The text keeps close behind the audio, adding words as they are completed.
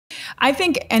I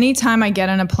think anytime I get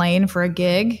on a plane for a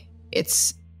gig,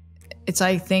 it's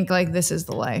I think like this is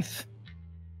the life.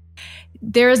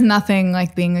 There is nothing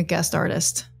like being a guest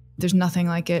artist. There's nothing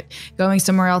like it. Going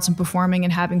somewhere else and performing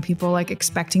and having people like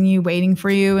expecting you, waiting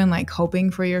for you, and like hoping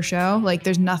for your show. Like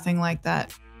there's nothing like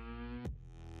that.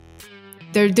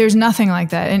 There's nothing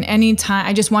like that. And anytime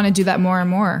I just want to do that more and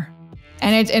more.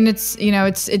 And it's you know,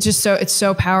 it's just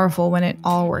so powerful when it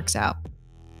all works out.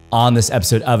 On this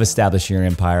episode of Establishing Your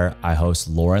Empire, I host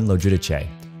Lauren LoGiudice.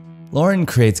 Lauren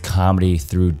creates comedy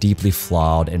through deeply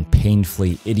flawed and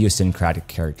painfully idiosyncratic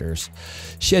characters.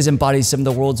 She has embodied some of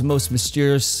the world's most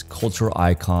mysterious cultural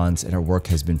icons, and her work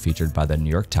has been featured by the New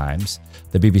York Times,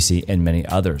 the BBC, and many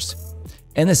others.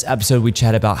 In this episode, we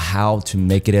chat about how to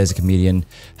make it as a comedian,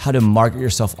 how to market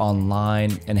yourself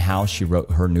online, and how she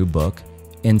wrote her new book,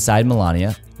 Inside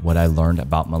Melania, What I Learned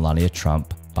About Melania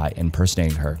Trump by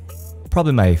Impersonating Her.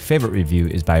 Probably my favorite review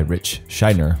is by Ritch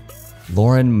Shydner.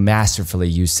 Lauren masterfully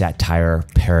used satire,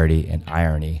 parody, and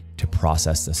irony to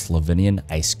process the Slovenian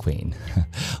Ice Queen.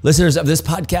 Listeners of this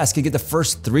podcast can get the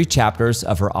first 3 chapters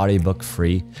of her audiobook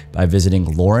free by visiting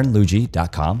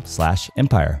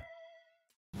laurenlugi.com/empire.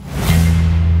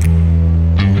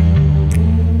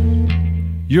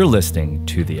 You're listening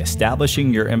to the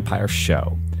Establishing Your Empire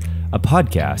show, a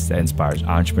podcast that inspires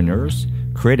entrepreneurs,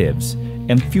 creatives,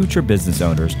 and future business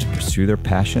owners to pursue their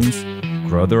passions,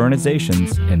 grow their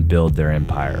organizations, and build their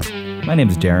empire. My name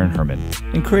is Daran, Herrman,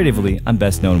 and creatively, I'm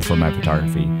best known for my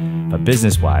photography. But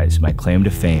business-wise, my claim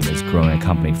to fame is growing a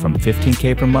company from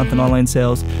 $15K per month in online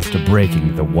sales to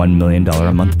breaking the $1 million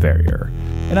a month barrier.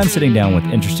 And I'm sitting down with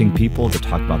interesting people to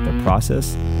talk about their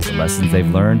process, the lessons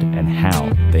they've learned, and how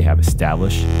they have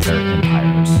established their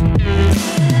empires.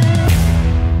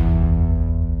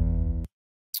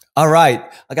 All right,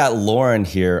 I got Lauren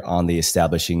here on the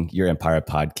Establishing Your Empire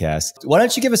podcast. Why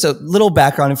don't you give us a little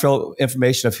background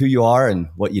information of who you are and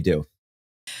what you do?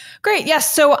 Great.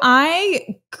 Yes. So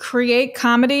I create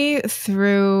comedy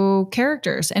through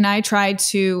characters, and I try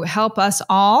to help us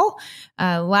all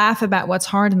laugh about what's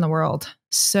hard in the world.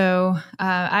 So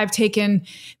I've taken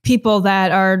people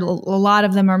that are, a lot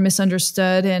of them are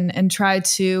misunderstood, and tried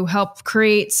to help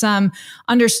create some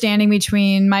understanding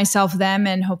between myself, them,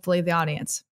 and hopefully the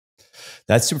audience.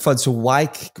 That's super fun. So why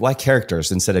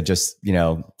characters instead of just,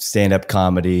 stand-up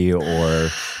comedy or...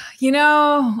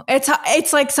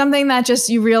 It's like something that just,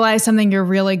 you realize something you're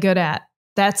really good at.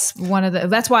 That's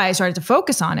why I started to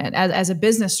focus on it as a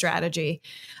business strategy.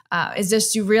 Is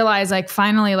just you realize like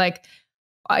finally like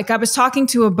I was talking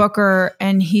to a booker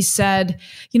and he said,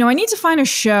 I need to find a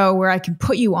show where I can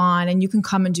put you on and you can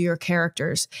come and do your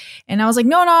characters. And I was like,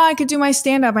 no, I could do my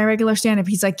stand-up, my regular stand-up.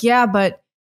 He's like, yeah, but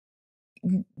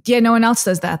no one else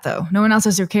does that though. No one else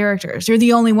does your characters. You're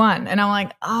the only one. And I'm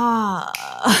like,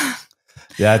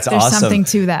 Yeah, it's There's awesome. something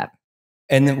to that.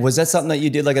 And was that something that you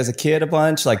did like as a kid a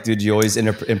bunch? Like, did you always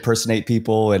impersonate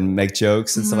people and make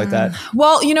jokes and stuff like that?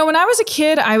 Well, when I was a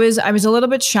kid, I was a little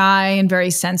bit shy and very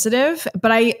sensitive,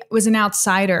 but I was an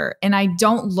outsider and I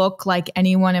don't look like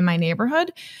anyone in my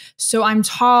neighborhood. So I'm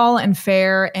tall and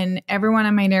fair, and everyone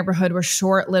in my neighborhood were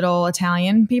short, little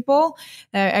Italian people.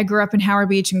 I grew up in Howard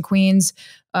Beach in Queens,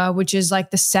 which is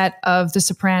like the set of The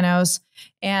Sopranos.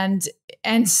 And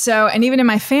even in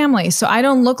my family, so I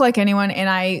don't look like anyone, and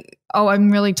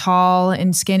I'm really tall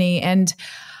and skinny, and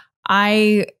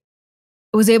I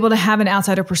was able to have an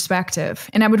outsider perspective,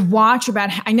 and I would watch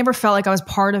I never felt like I was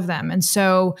part of them. And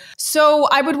so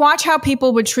I would watch how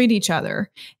people would treat each other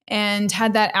and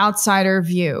had that outsider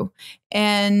view.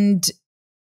 And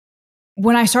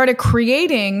when I started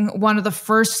creating, one of the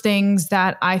first things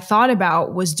that I thought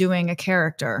about was doing a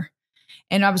character.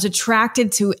 And I was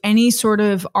attracted to any sort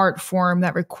of art form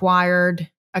that required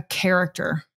a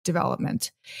character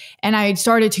development. And I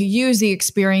started to use the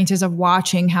experiences of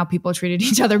watching how people treated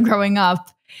each other growing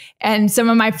up. And some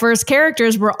of my first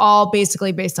characters were all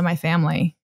basically based on my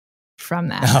family from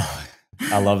that. Oh,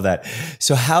 I love that.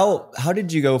 So how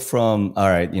did you go from, all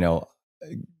right,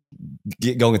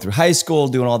 going through high school,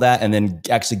 doing all that, and then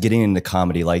actually getting into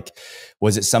comedy? Like,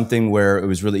 was it something where it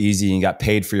was really easy and you got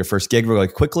paid for your first gig really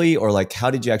quickly? Or like, how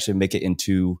did you actually make it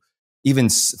into even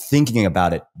thinking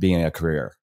about it being a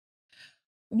career?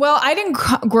 Well, I didn't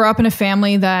grow up in a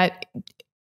family that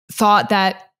thought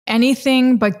that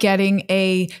anything but getting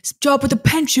a job with the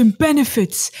pension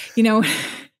benefits,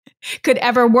 could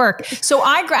ever work. So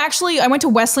I went to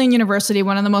Wesleyan University,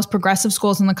 one of the most progressive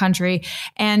schools in the country.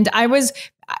 And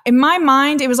in my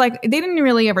mind, it was like, they didn't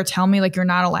really ever tell me like, you're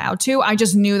not allowed to. I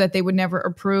just knew that they would never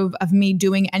approve of me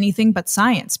doing anything but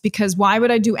science, because why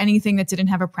would I do anything that didn't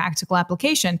have a practical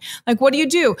application? Like, what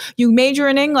do? You major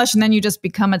in English and then you just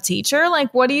become a teacher?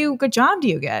 Like, what job do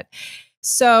you get?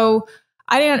 So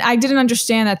I didn't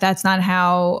understand that that's not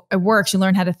how it works. You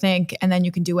learn how to think and then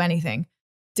you can do anything.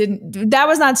 That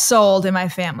was not sold in my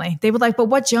family. They were like, but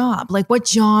what job? Like, what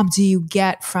job do you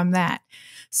get from that?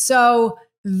 So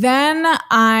then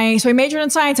I majored in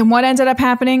science, and what ended up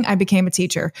happening? I became a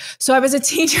teacher. So I was a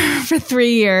teacher for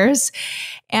 3 years,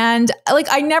 and like,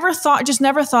 I never thought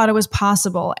it was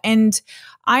possible. And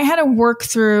I had to work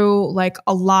through like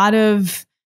a lot of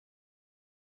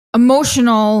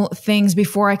emotional things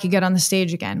before I could get on the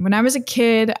stage again. When I was a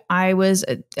kid, I was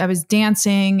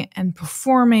dancing and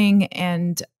performing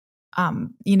and,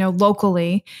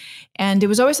 locally. And it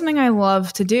was always something I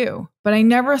loved to do, but I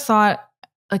never thought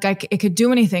like it could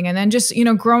do anything. And then just,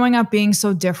 growing up being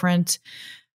so different,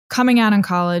 coming out in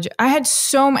college, I had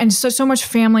so much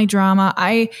family drama.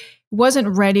 I wasn't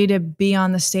ready to be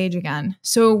on the stage again.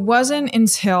 So it wasn't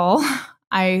until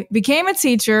I became a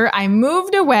teacher, I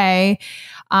moved away,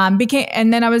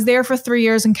 and then I was there for 3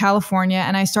 years in California,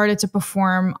 and I started to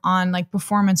perform on like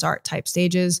performance art type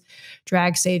stages,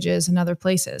 drag stages, and other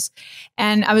places.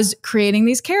 And I was creating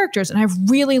these characters, and I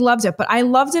really loved it, but I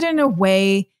loved it in a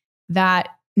way that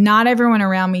not everyone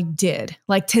around me did.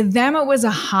 Like, to them, it was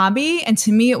a hobby, and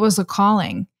to me, it was a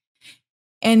calling.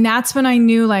 And that's when I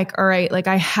knew, like, all right, like,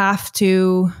 I have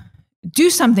to do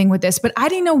something with this, but I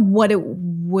didn't know what it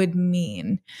would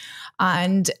mean.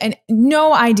 And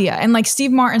no idea. And like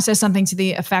Steve Martin says something to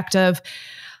the effect of,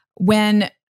 when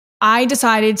I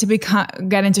decided to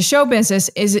get into show business,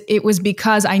 it was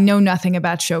because I know nothing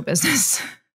about show business.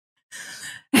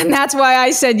 And that's why I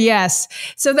said yes.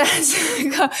 So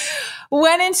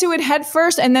went into it head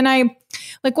first. And then I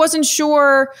like wasn't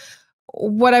sure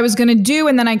what I was going to do.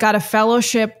 And then I got a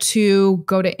fellowship to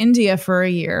go to India for a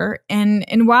year.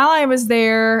 And while I was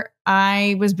there,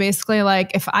 I was basically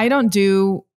like, if I don't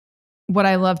do what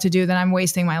I love to do, then I'm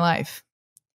wasting my life.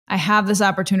 I have this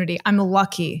opportunity. I'm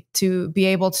lucky to be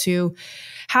able to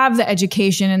have the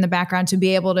education and the background to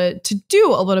be able to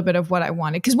do a little bit of what I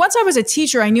wanted. Because once I was a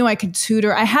teacher, I knew I could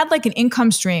tutor. I had like an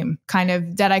income stream kind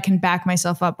of that I can back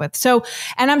myself up with. So,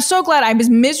 and I'm so glad. I was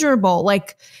miserable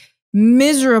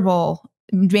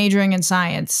majoring in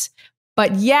science,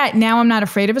 but yet now I'm not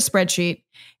afraid of a spreadsheet,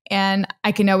 and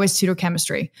I can always tutor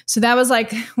chemistry. So that was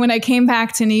like, when I came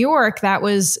back to New York, that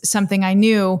was something I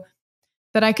knew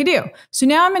that I could do. So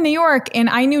now I'm in New York, and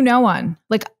I knew no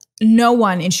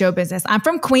one in show business. I'm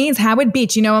from Queens, Howard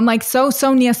Beach. I'm like so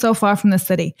near, so far from the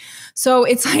city. So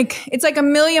it's like a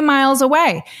million miles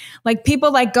away. Like,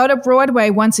 people like go to Broadway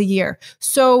once a year.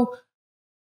 So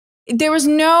there was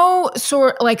no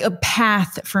sort like a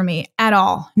path for me at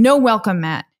all. No welcome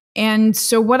mat. And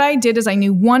so what I did is I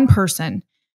knew one person,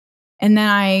 and then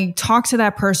I talked to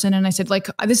that person, and I said, like,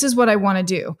 this is what I want to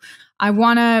do. I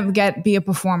want to be a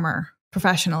performer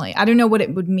professionally. I don't know what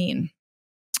it would mean.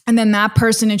 And then that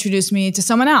person introduced me to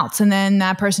someone else. And then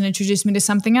that person introduced me to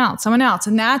someone else.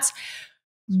 And that's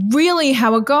really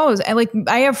how it goes.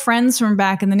 I have friends from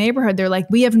back in the neighborhood. They're like,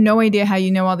 we have no idea how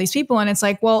you know all these people. And it's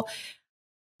like, well,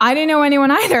 I didn't know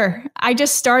anyone either. I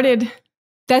just started.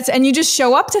 And you just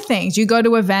show up to things. You go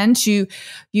to events.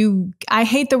 I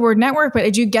hate the word network,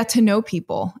 but you get to know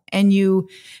people, and you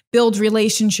build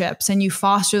relationships, and you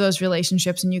foster those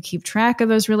relationships, and you keep track of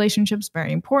those relationships.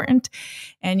 Very important.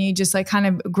 And you just like kind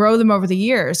of grow them over the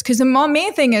years. Because the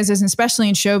main thing is especially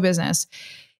in show business,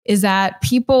 is that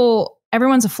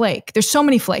everyone's a flake. There's so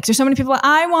many flakes. There's so many people.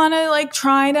 I want to like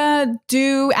try to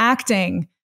do acting.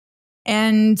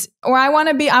 Or I want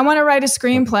to write a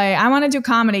screenplay. I want to do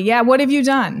comedy. Yeah. What have you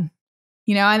done?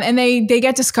 And they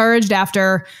get discouraged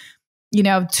after,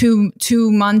 2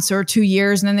 months or 2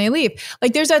 years, and then they leave.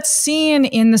 Like, there's that scene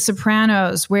in The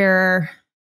Sopranos where,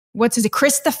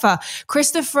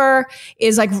 Christopher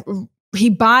is like, he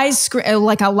buys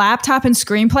like a laptop and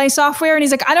screenplay software. And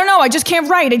he's like, I don't know. I just can't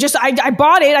write. I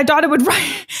bought it. I thought it would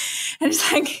write. And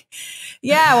it's like,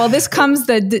 yeah, well, this comes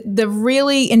the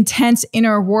really intense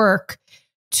inner work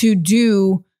to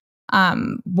do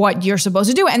what you're supposed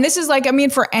to do. And this is like, I mean,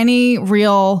 for any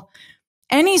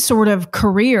sort of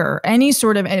career, and if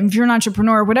you're an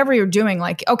entrepreneur, whatever you're doing,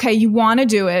 like, okay, you want to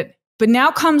do it, but now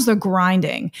comes the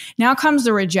grinding. Now comes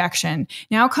the rejection.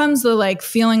 Now comes the like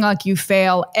feeling like you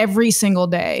fail every single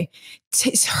day.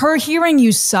 Her hearing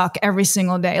you suck every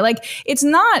single day. Like, it's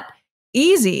not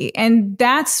easy. And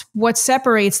that's what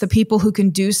separates the people who can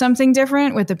do something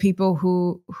different with the people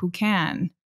who can.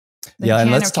 And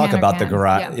let's talk about the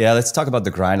grind. Yeah, let's talk about the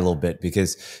grind a little bit,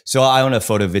 because so I own a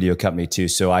photo video company too.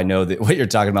 So I know that what you're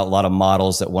talking about, a lot of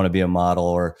models that want to be a model,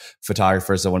 or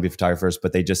photographers that want to be photographers,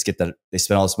 but they just they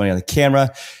spend all this money on the camera,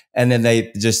 and then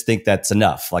they just think that's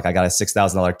enough. Like, I got a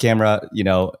 $6,000 camera,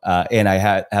 and I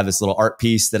have this little art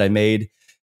piece that I made,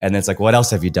 and then it's like, what else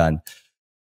have you done?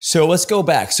 So let's go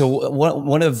back. So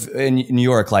in New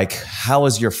York, like, how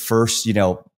was your first,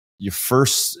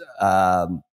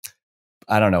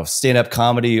 I don't know, stand-up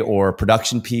comedy or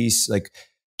production piece? Like,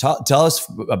 tell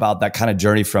us about that kind of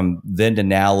journey from then to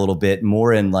now a little bit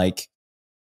more, in like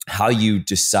how you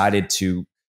decided to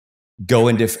go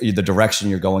into the direction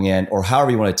you're going in, or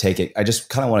however you want to take it. I just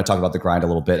kind of want to talk about the grind a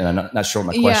little bit, and I'm not sure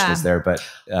what my question is there, but.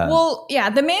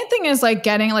 The main thing is like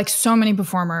getting like so many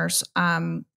performers.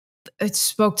 I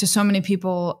spoke to so many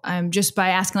people just by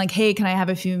asking like, hey, can I have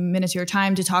a few minutes of your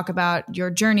time to talk about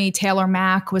your journey? Taylor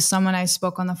Mack was someone I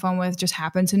spoke on the phone with, just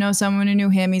happened to know someone who knew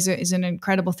him. He's an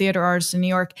incredible theater artist in New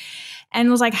York, and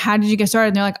was like, how did you get started?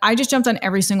 And they're like, I just jumped on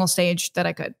every single stage that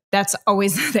I could. That's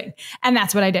always the thing. And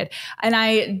that's what I did. And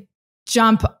I've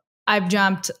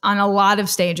jumped on a lot of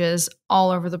stages all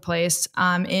over the place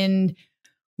in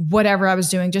whatever I was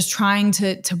doing, just trying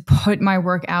to put my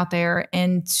work out there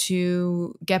and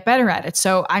to get better at it.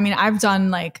 So, I mean,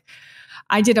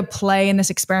 I did a play in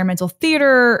this experimental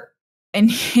theater in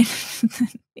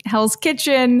Hell's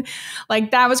Kitchen. Like,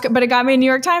 that was good, but it got me a New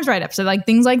York Times write-up. So like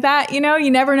things like that, you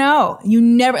never know. You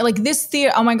never, like this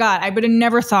theater, oh my God, I would have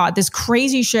never thought this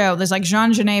crazy show, this like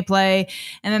Jean Genet play.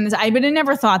 And then I would have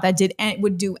never thought that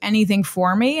would do anything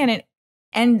for me.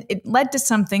 And it led to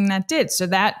something that did. So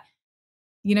that,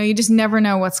 you just never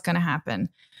know what's going to happen.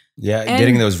 Yeah,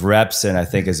 getting those reps in, I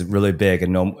think, is really big,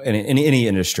 and in any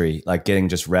industry, like getting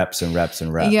just reps and reps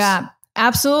and reps. Yeah,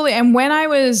 absolutely. And when I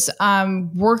was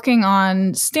working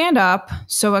on stand-up,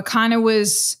 so it kind of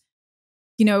was,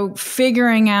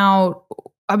 figuring out,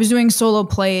 I was doing solo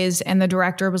plays, and the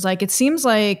director was like, it seems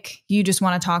like you just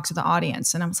want to talk to the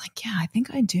audience. And I was like, yeah, I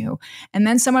think I do. And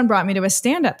then someone brought me to a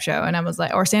stand-up show, and I was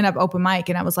like, or stand-up open mic,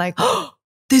 and I was like, oh,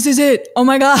 this is it. Oh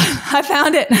my God, I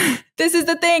found it. This is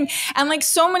the thing. And like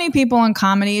so many people in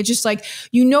comedy, it's just like,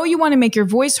 you want to make your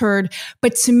voice heard.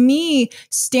 But to me,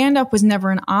 stand-up was never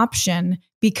an option,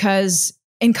 because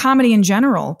in comedy in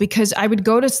general, because I would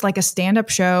go to like a stand-up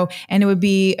show and it would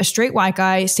be a straight white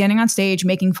guy standing on stage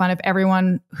making fun of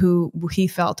everyone who he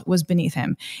felt was beneath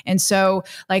him. And so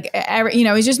like,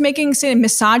 he's just making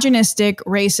misogynistic,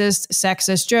 racist,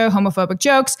 sexist, homophobic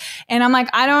jokes. And I'm like,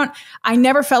 I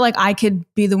never felt like I could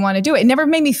be the one to do it. It never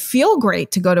made me feel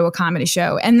great to go to a comedy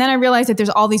show. And then I realized that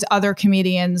there's all these other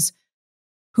comedians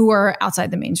who are outside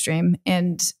the mainstream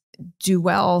and do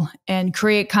well and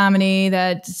create comedy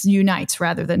that unites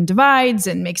rather than divides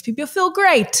and makes people feel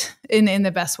great in the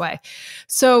best way.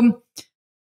 So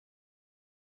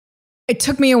it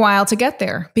took me a while to get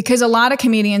there, because a lot of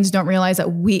comedians don't realize that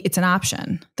it's an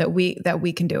option, that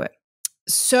we can do it.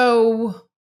 So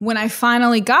when I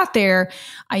finally got there,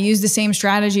 I used the same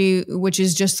strategy, which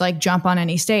is just like jump on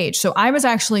any stage. So I was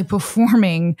actually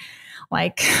performing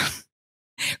like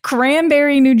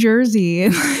Cranberry, New Jersey,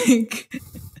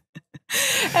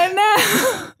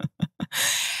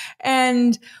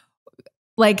 and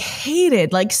like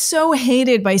hated, like so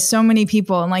hated by so many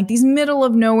people, and like these middle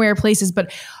of nowhere places.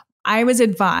 But I was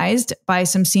advised by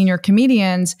some senior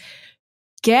comedians,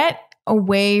 get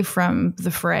away from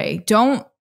the fray. Don't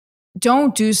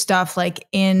do stuff like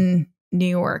in New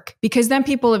York, because then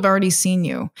people have already seen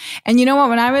you. And you know what?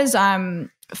 When I was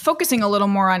focusing a little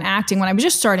more on acting, when I was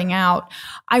just starting out,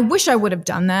 I wish I would have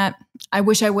done that. I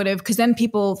wish I would have, because then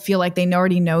people feel like they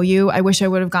already know you. I wish I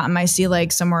would have gotten my sea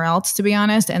legs somewhere else, to be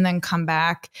honest, and then come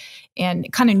back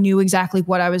and kind of knew exactly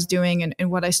what I was doing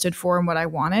and what I stood for and what I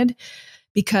wanted,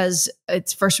 because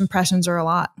it's first impressions are a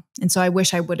lot. And so I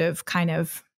wish I would have kind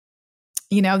of,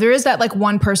 there is that like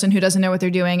one person who doesn't know what they're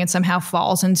doing and somehow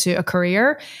falls into a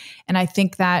career. And I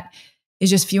think that is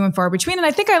just few and far between. And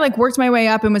I think I like worked my way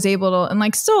up and was able to, and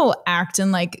like still act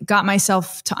and like got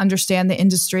myself to understand the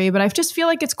industry. But I just feel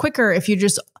like it's quicker if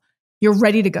you're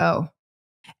ready to go.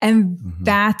 And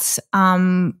that's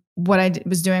what I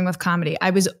was doing with comedy. I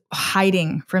was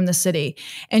hiding from the city.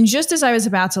 And just as I was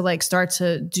about to like start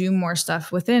to do more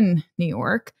stuff within New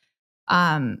York,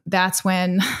 that's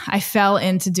when I fell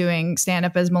into doing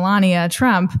stand-up as Melania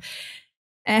Trump.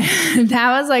 And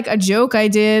that was like a joke I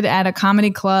did at a comedy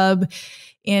club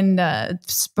in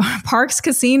Parks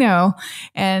Casino.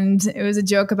 And it was a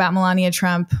joke about Melania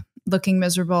Trump looking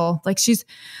miserable. Like she's,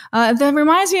 that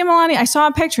reminds me of Melania. I saw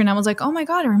a picture and I was like, oh my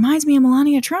God, it reminds me of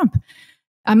Melania Trump.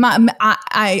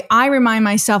 I remind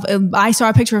myself, I saw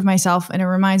a picture of myself and it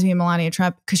reminds me of Melania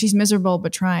Trump because she's miserable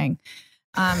but trying.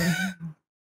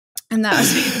 And that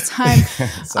was me at the time.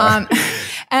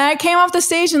 And I came off the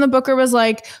stage and the booker was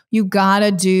like, you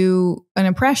gotta do an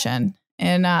impression.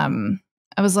 And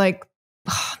I was like,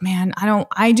 oh, man,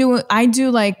 I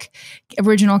do like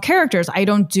original characters. I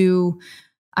don't do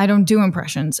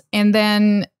impressions. And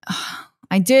then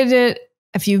I did it,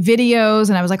 a few videos,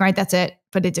 and I was like, all right, that's it.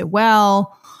 But it did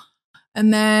well.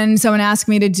 And then someone asked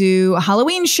me to do a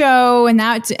Halloween show, and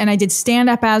I did stand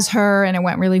up as her, and it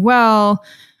went really well.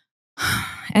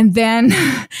 And then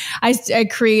I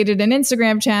created an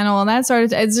Instagram channel, and it's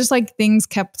just like things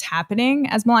kept happening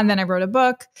as well. And then I wrote a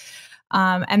book,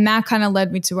 and that kind of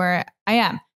led me to where I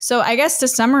am. So I guess to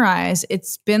summarize,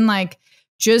 it's been like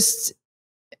just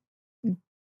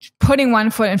putting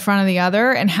one foot in front of the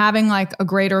other and having like a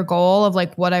greater goal of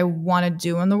like what I want to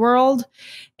do in the world,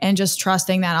 and just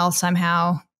trusting that I'll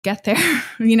somehow get there,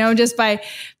 I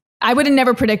would have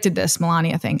never predicted this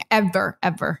Melania thing ever.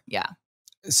 Yeah.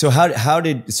 So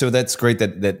so that's great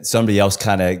that somebody else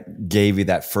kind of gave you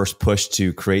that first push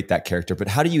to create that character, but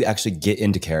how do you actually get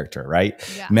into character, right?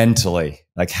 Yeah. Mentally,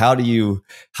 like how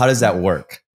does that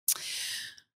work?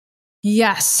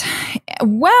 Yes.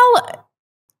 Well,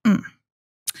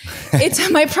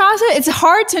 it's my process. It's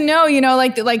hard to know,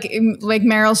 like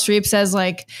Meryl Streep says,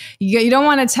 like, you don't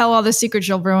want to tell all the secrets,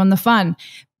 you'll ruin the fun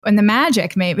and the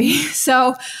magic maybe.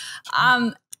 So,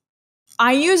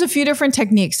 I use a few different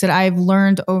techniques that I've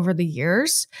learned over the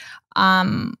years.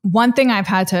 One thing I've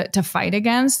had to fight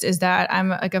against is that I'm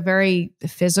like a very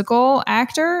physical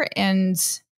actor, and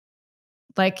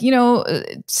like,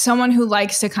 someone who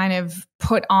likes to kind of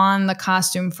put on the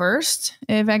costume first,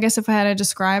 if I had to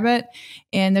describe it.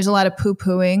 And there's a lot of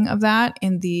poo-pooing of that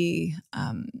in the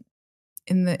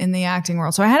acting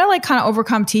world. So I had to like kind of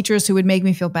overcome teachers who would make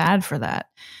me feel bad for that.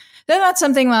 Then that's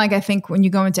something like, I think when you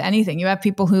go into anything, you have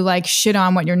people who like shit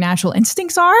on what your natural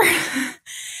instincts are.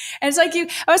 And it's like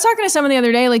I was talking to someone the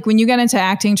other day, like when you get into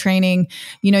acting training,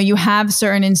 you have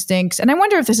certain instincts. And I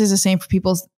wonder if this is the same for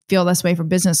people who feel this way for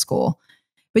business school.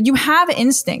 But you have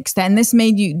instincts and this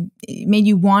made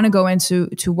you want to go into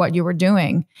what you were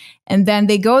doing. And then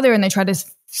they go there and they try to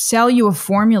sell you a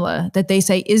formula that they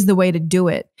say is the way to do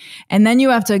it. And then you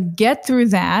have to get through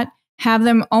that, have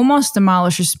them almost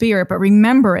demolish your spirit, but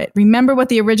remember it. Remember what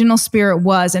the original spirit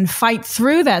was and fight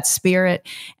through that spirit,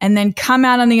 and then come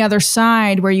out on the other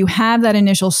side where you have that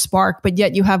initial spark, but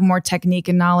yet you have more technique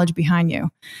and knowledge behind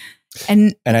you.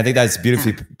 And I think that's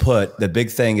beautifully put. The big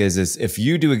thing is if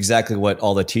you do exactly what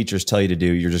all the teachers tell you to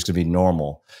do, you're just going to be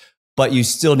normal. But you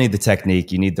still need the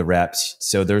technique, you need the reps.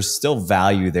 So there's still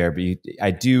value there. But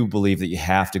I do believe that you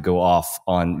have to go off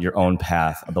on your own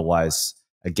path. Otherwise,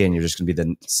 again, you're just going to be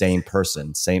the same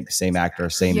person, same actor,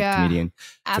 same comedian,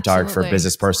 photographer,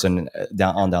 business person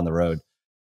down the road.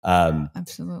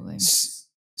 Absolutely.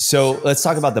 So let's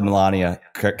talk about the Melania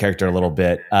character a little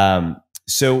bit.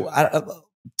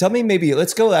 Tell me, maybe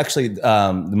let's go actually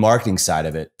the marketing side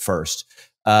of it first.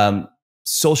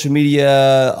 Social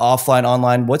media, offline,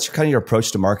 online. What's kind of your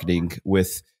approach to marketing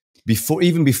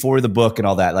even before the book and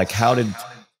all that? Like, how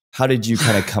did you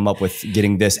kind of come up with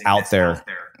getting this out there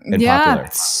and popular?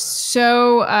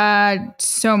 So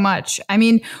much. I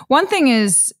mean, one thing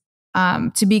is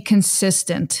to be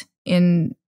consistent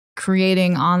in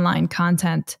creating online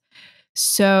content.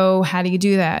 So how do you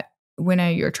do that when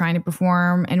you're trying to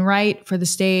perform and write for the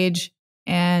stage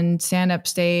and stand up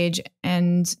stage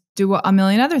and do a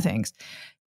million other things?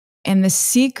 And the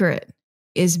secret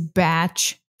is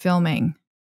batch filming.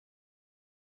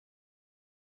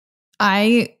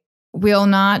 I will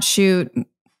not shoot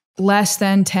less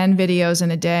than 10 videos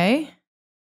in a day.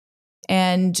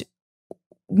 And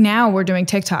now we're doing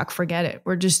TikTok, forget it.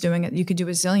 We're just doing it. You could do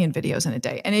a zillion videos in a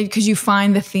day. And because you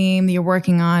find the theme that you're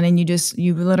working on and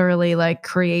you literally like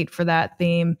create for that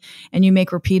theme, and you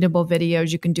make repeatable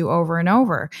videos you can do over and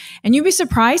over. And you'd be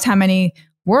surprised how many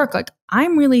work. Like,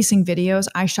 I'm releasing videos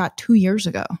I shot 2 years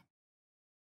ago.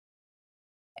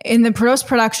 And the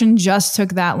post-production just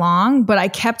took that long, but I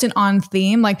kept it on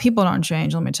theme. Like, people don't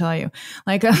change, let me tell you.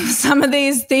 Like some of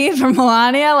these themes from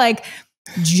Melania, like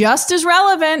just as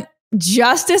relevant,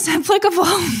 just as applicable.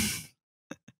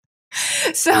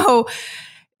 So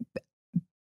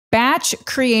batch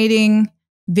creating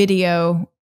video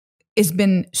has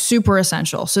been super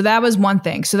essential. So that was one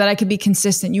thing, so that I could be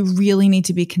consistent. You really need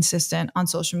to be consistent on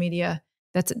social media.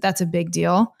 That's a big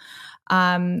deal.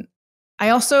 I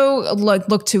also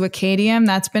look to Acadium.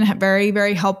 That's been very,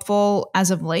 very helpful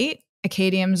as of late.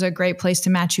 Acadium's a great place to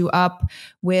match you up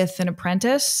with an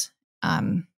apprentice.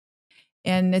 And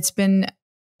it's been,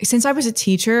 since I was a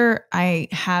teacher, I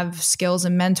have skills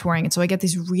in mentoring. And so I get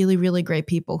these really, really great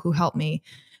people who help me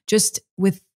just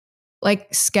with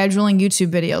like scheduling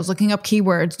YouTube videos, looking up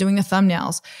keywords, doing the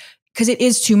thumbnails. Because it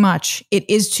is too much. It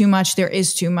is too much. There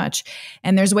is too much.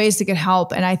 And there's ways to get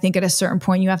help. And I think at a certain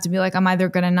point, you have to be like, I'm either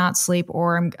going to not sleep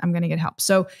or I'm going to get help.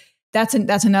 So that's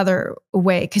another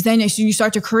way. Because then you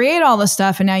start to create all this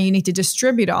stuff and now you need to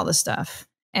distribute all this stuff.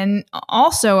 And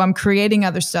also I'm creating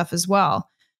other stuff as well.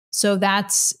 So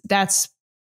that's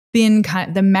been kind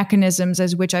of the mechanisms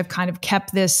as which I've kind of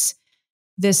kept this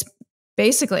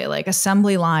basically like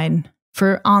assembly line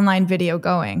for online video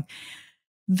going.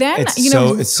 Then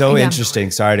it's so interesting.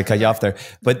 Sorry to cut you off there,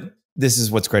 but this is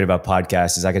what's great about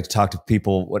podcasts is I get to talk to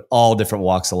people with all different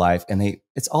walks of life, and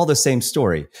it's all the same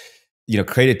story.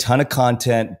 Create a ton of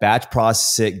content, batch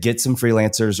process it, get some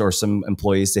freelancers or some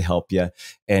employees to help you,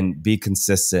 and be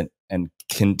consistent and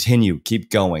keep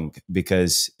going,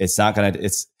 because it's not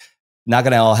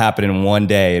gonna all happen in one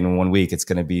day, in 1 week. It's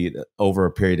gonna be over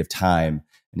a period of time,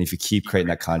 and if you keep creating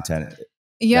that content,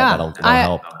 that'll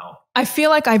help. I feel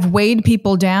like I've weighed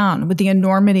people down with the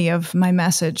enormity of my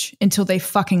message until they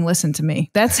fucking listen to me.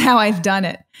 That's how I've done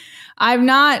it. Guess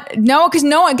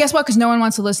what? Because no one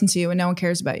wants to listen to you and no one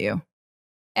cares about you.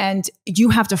 And you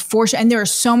have to force it. And there are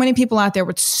so many people out there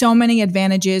with so many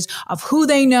advantages of who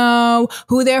they know,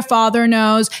 who their father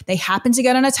knows. They happen to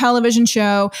get on a television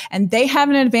show and they have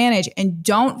an advantage. And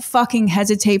don't fucking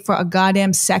hesitate for a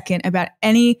goddamn second about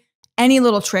any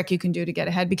little trick you can do to get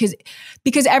ahead, because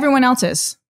everyone else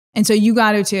is. And so you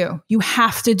got to too. You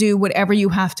have to do whatever you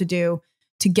have to do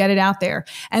to get it out there.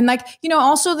 And like,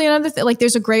 also the other thing, like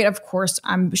there's a great, of course,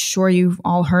 I'm sure you've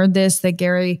all heard this, that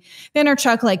Gary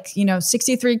Vaynerchuk,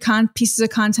 63 pieces of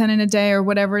content in a day or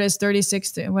whatever it is,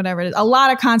 36, whatever it is, a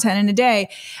lot of content in a day.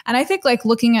 And I think like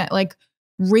looking at like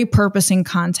repurposing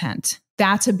content,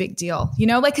 that's a big deal,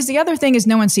 because the other thing is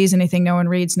no one sees anything, no one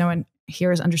reads, no one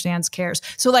hears, understands, cares.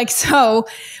 So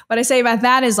what I say about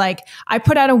that is like, I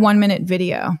put out a 1-minute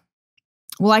video.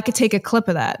 Well, I could take a clip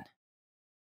of that,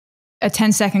 a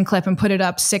 10-second clip, and put it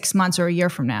up 6 months or a year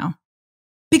from now,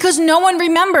 because no one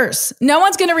remembers. No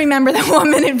one's going to remember that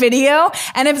 1-minute video.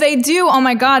 And if they do, oh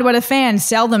my God, what a fan,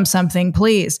 sell them something,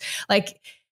 please. Like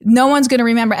no one's going to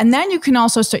remember. And then you can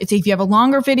also start, if you have a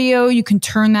longer video, you can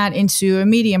turn that into a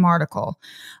Medium article.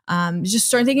 Just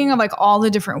start thinking of like all the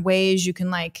different ways you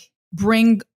can like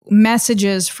bring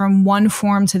messages from one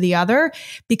form to the other,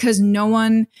 because no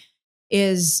one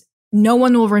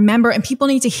will remember, and people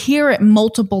need to hear it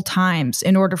multiple times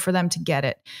in order for them to get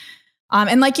it.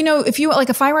 And like,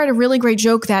 if I write a really great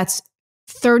joke that's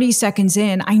 30 seconds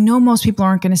in, I know most people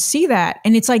aren't going to see that.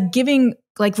 And it's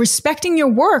like respecting your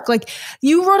work. Like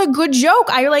you wrote a good joke.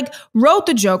 I like wrote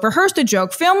the joke, rehearsed the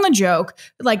joke, filmed the joke,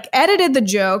 like edited the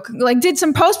joke, like did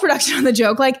some post-production on the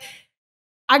joke. Like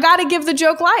I got to give the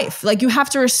joke life. Like you have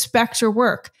to respect your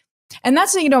work. And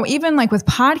that's, even like with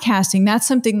podcasting, that's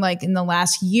something like in the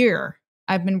last year,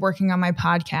 I've been working on my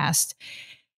podcast.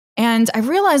 And I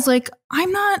realized like,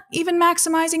 I'm not even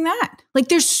maximizing that. Like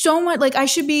there's so much, like I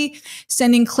should be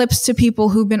sending clips to people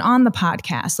who've been on the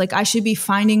podcast. Like I should be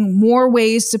finding more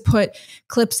ways to put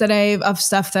clips of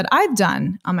stuff that I've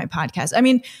done on my podcast. I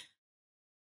mean,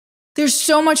 there's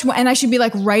so much more, and I should be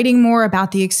like writing more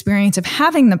about the experience of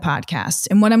having the podcast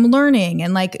and what I'm learning,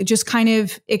 and like just kind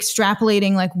of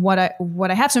extrapolating like what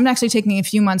I have. So I'm actually taking a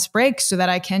few months break so that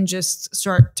I can just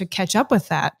start to catch up with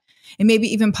that, and maybe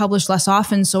even publish less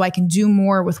often so I can do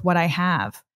more with what I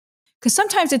have. Because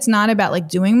sometimes it's not about like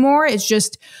doing more, it's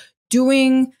just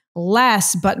doing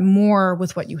less but more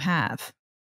with what you have.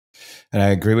 And I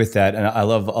agree with that. And I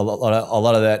love a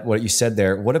lot of that, what you said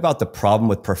there. What about the problem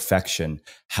with perfection?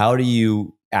 How do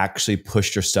you actually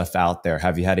push your stuff out there?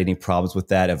 Have you had any problems with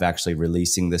that, of actually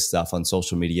releasing this stuff on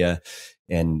social media?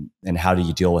 And how do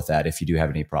you deal with that if you do have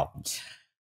any problems?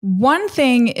 One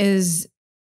thing is,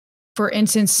 for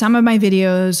instance, some of my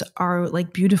videos are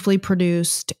like beautifully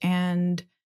produced and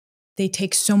they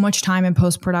take so much time in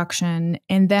post-production.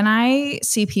 And then I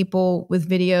see people with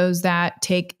videos that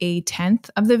take 1/10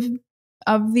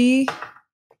 of the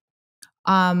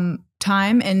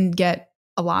time and get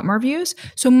a lot more views.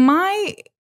 So my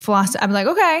philosophy, I'm like,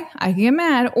 okay, I can get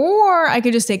mad, or I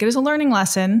could just take it as a learning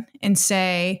lesson and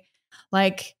say,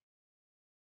 like,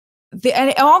 and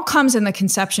it all comes in the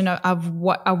conception of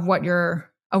what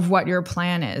your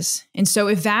plan is. And so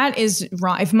if that is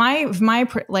wrong, if my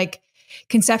like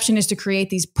conception is to create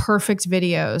these perfect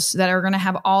videos that are going to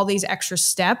have all these extra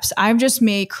steps, I've just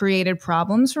created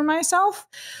problems for myself.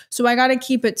 So I got to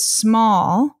keep it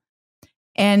small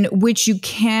and which you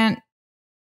can't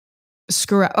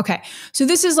screw up. Okay. So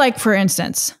this is like, for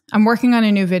instance, I'm working on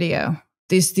a new video.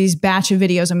 These batch of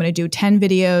videos, I'm going to do 10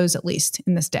 videos at least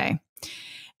in this day.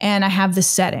 And I have the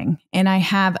setting, and I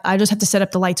just have to set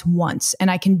up the lights once, and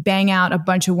I can bang out a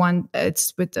bunch of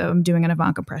it's with, I'm doing an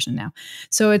Ivanka impression now.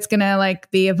 So it's going to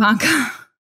like be Ivanka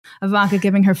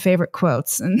giving her favorite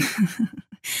quotes. And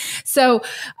so,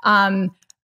 but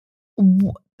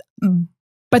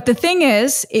the thing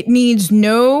is, it needs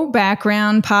no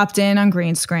background popped in on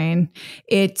green screen.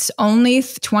 It's only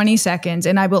 20 seconds,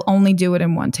 and I will only do it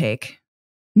in one take.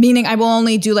 Meaning I will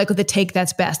only do like the take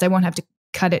that's best. I won't have to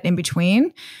cut it in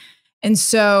between. And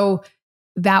so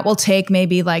that will take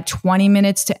maybe like 20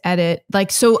 minutes to edit.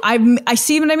 Like, so I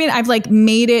see what I mean? I've like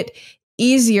made it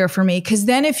easier for me. Cause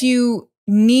then if you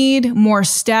need more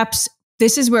steps,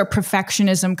 this is where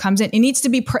perfectionism comes in. It needs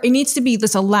to be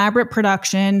this elaborate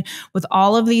production with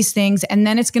all of these things. And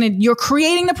then you're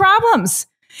creating the problems.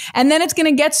 And then it's going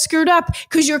to get screwed up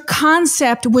because your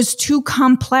concept was too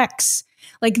complex.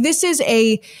 Like, this is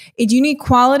do you need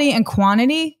quality and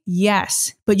quantity?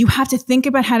 Yes. But you have to think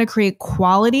about how to create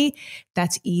quality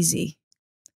that's easy.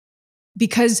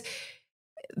 Because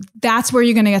that's where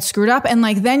you're going to get screwed up. And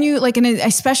like, then you like, and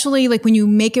especially like when you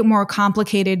make it more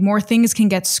complicated, more things can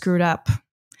get screwed up.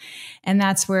 And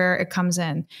that's where it comes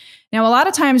in. Now, a lot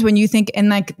of times when you think, and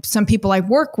like some people I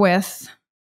work with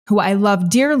who I love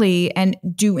dearly and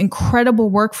do incredible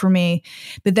work for me,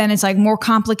 but then it's like more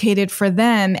complicated for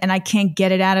them and I can't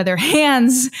get it out of their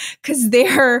hands because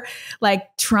they're like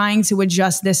trying to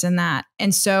adjust this and that.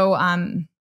 And so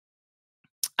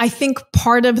I think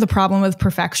part of the problem with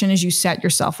perfection is you set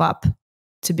yourself up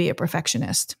to be a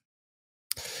perfectionist.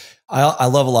 I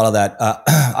love a lot of that.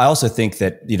 I also think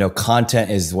that,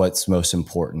 content is what's most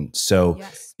important. So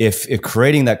yes. if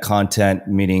creating that content,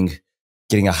 meaning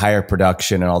getting a higher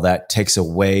production and all that, takes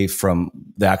away from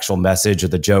the actual message or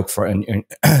the joke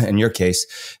in your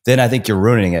case, then I think you're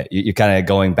ruining it. You're kind of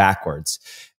going backwards.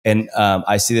 And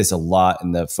I see this a lot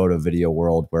in the photo video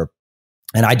world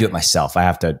and I do it myself.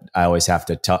 I always have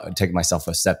to take myself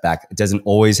a step back. It doesn't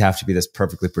always have to be this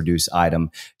perfectly produced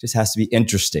item. It just has to be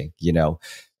interesting,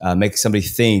 make somebody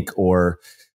think, or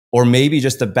maybe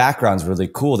just the background's really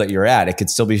cool that you're at. It could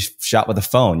still be shot with a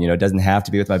phone. It doesn't have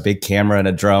to be with my big camera and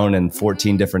a drone and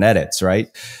 14 different edits, right?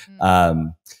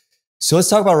 So let's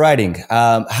talk about writing.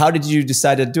 How did you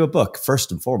decide to do a book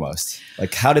first and foremost?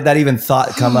 Like, how did that even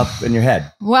thought come up in your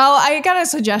head? Well, I got a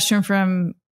suggestion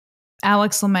from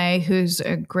Alex LeMay, who's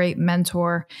a great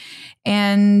mentor.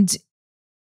 And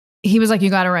he was like, you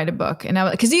got to write a book. And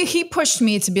because he pushed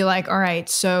me to be like, all right,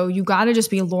 so you got to just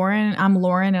be Lauren. I'm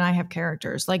Lauren and I have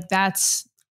characters. Like, that's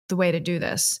the way to do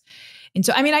this. And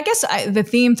so, I mean, I guess the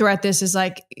theme throughout this is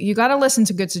like, you got to listen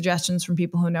to good suggestions from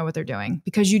people who know what they're doing,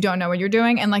 because you don't know what you're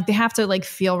doing. And like, they have to like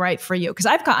feel right for you. Because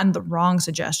I've gotten the wrong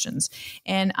suggestions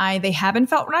and they haven't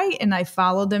felt right. And I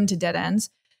followed them to dead ends.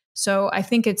 So I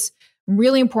think it's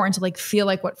really important to like feel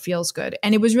like what feels good.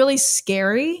 And it was really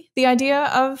scary, the idea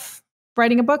of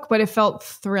writing a book, but it felt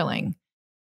thrilling.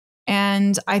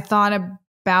 And I thought about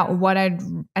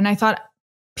I thought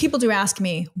people do ask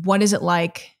me, what is it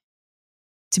like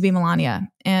to be Melania?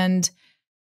 And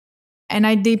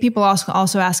people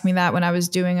also ask me that when I was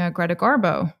doing a Greta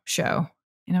Garbo show.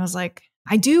 And I was like,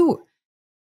 I do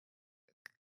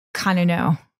kind of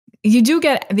know. You do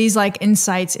get these like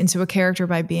insights into a character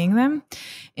by being them.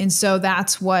 And so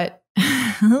that's why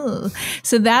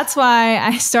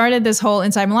I started this whole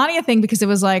Inside Melania thing, because it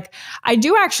was like, I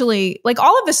do actually like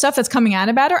all of the stuff that's coming out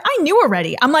about her. I knew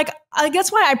already. I'm like,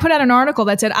 that's why I put out an article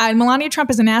that said, Melania Trump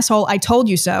is an asshole. I told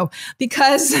you so,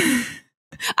 because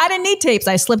I didn't need tapes.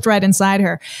 I slipped right inside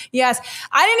her. Yes.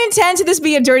 I didn't intend to this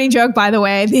be a dirty joke, by the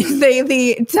way,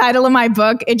 the title of my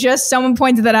book. It just, someone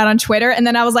pointed that out on Twitter. And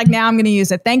then I was like, now I'm going to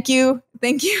use it. Thank you.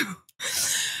 Thank you.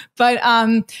 But,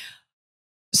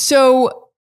 so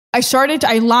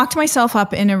I locked myself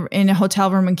up in a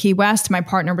hotel room in Key West. My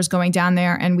partner was going down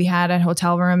there and we had a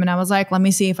hotel room, and I was like, let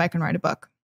me see if I can write a book.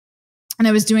 And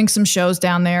I was doing some shows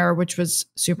down there, which was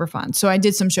super fun. So I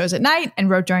did some shows at night and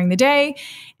wrote during the day.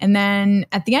 And then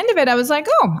at the end of it, I was like,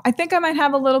 oh, I think I might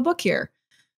have a little book here.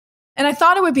 And I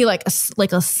thought it would be like a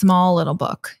small little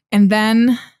book. And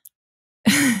then,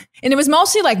 and it was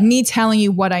mostly like me telling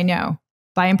you what I know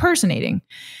by impersonating.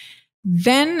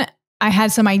 Then I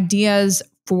had some ideas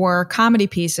for comedy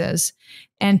pieces,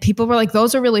 and people were like,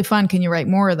 those are really fun. Can you write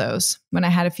more of those? When I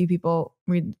had a few people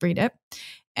read it.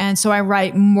 And so I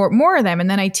write more of them. And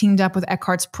then I teamed up with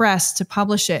Eckhart's Press to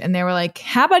publish it. And they were like,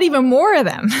 how about even more of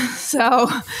them? So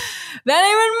then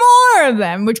even more of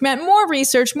them, which meant more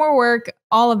research, more work,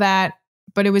 all of that.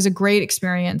 But it was a great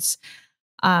experience.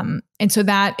 And so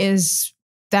that is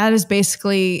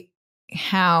basically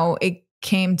how it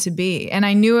came to be. And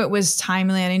I knew it was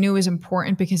timely and I knew it was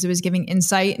important because it was giving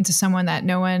insight into someone that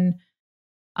no one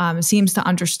seems to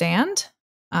understand,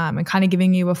 and kind of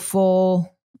giving you a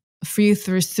full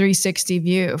 360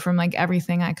 view from like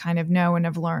everything I kind of know and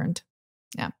have learned.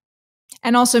 Yeah.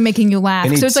 And also making you laugh.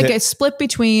 So it's like a split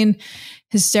between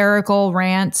hysterical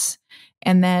rants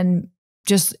and then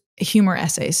just humor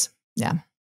essays. Yeah.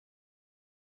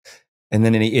 And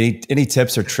then any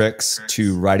tips or tricks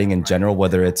to writing in general,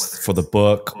 whether it's for the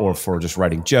book or for just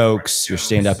writing jokes, your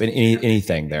stand-up,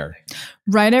 anything there?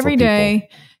 Write every day.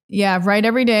 Yeah, write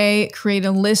every day. Create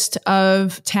a list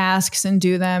of tasks and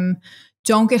do them.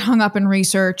 Don't get hung up in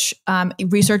research.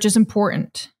 Research is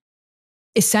important,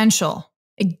 essential.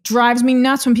 It drives me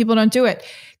nuts when people don't do it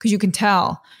because you can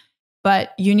tell.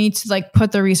 But you need to like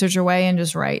put the research away and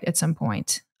just write at some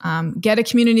point. Get a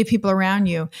community of people around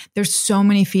you. There's so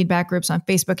many feedback groups on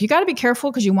Facebook. You got to be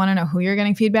careful because you want to know who you're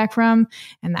getting feedback from,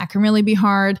 and that can really be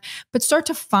hard. But start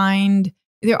to find,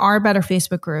 there are better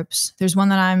Facebook groups. There's one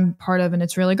that I'm part of and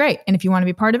it's really great. And if you want to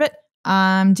be part of it,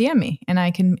 DM me and I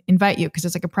can invite you because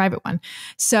it's like a private one.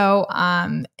 So,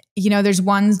 there's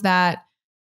ones that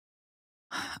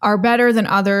are better than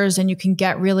others and you can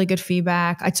get really good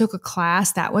feedback. I took a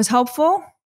class that was helpful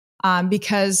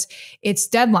because it's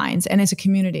deadlines and it's a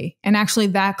community. And actually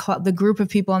the group of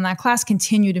people in that class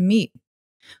continue to meet.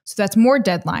 So that's more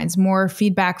deadlines, more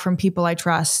feedback from people I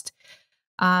trust.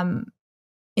 And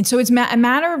so it's a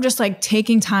matter of just like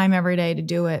taking time every day to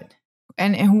do it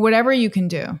and whatever you can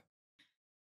do.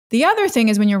 The other thing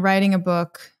is when you're writing a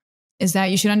book is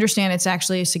that you should understand it's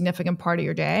actually a significant part of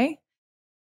your day.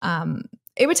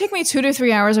 It would take me 2 to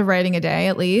 3 hours of writing a day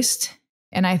at least.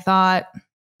 And I thought,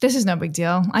 this is no big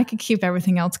deal. I could keep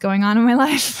everything else going on in my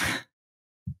life.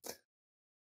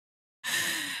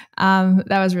 That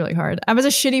was really hard. I was a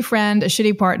shitty friend, a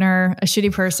shitty partner, a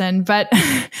shitty person. But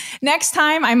next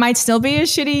time I might still be a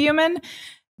shitty human,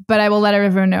 but I will let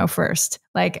everyone know first.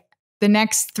 Like the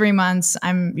next 3 months,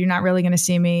 you're not really going to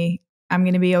see me. I'm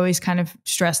going to be always kind of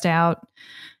stressed out.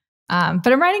 But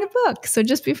I'm writing a book, so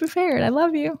just be prepared. I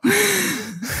love you.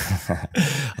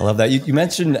 I love that. You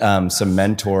mentioned some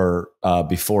mentor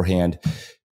beforehand.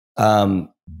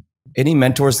 Any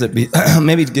mentors that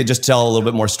maybe just tell a little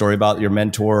bit more story about your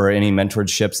mentor or any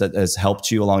mentorships that has helped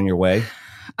you along your way,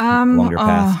 along your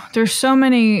path? There's so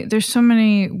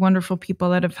many wonderful people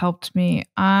that have helped me.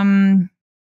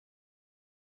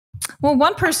 Well,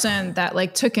 one person that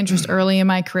like took interest early in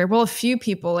my career, well, a few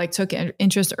people like took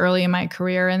interest early in my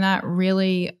career and that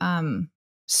really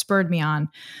spurred me on.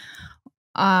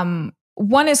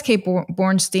 One is Kate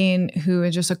Bornstein, who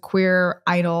is just a queer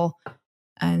idol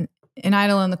and an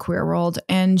idol in the queer world.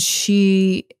 And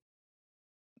she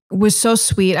was so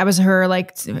sweet. I was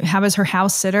her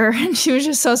house sitter and she was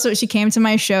just so sweet. She came to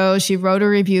my show. She wrote a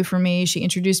review for me. She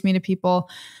introduced me to people.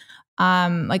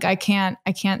 I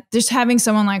can't just having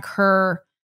someone like her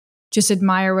just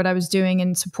admire what I was doing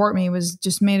and support me was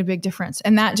just made a big difference.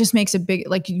 And that just makes a big,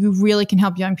 like you really can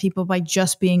help young people by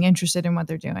just being interested in what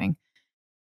they're doing.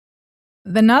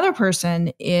 Another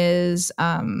person is,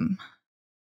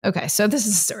 okay, so this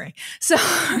is a story. So,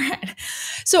 right.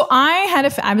 So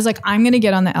I was like, I'm going to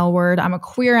get on the L Word. I'm a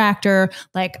queer actor.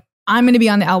 Like I'm going to be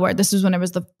on the L Word. This was when it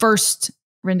was the first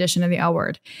rendition of the L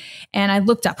Word. And I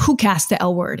looked up who cast the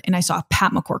L Word and I saw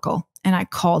Pat McCorkle and I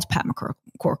called Pat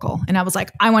McCorkle and I was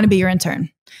like, I want to be your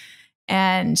intern.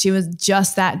 And she was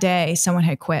just that day, someone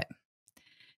had quit.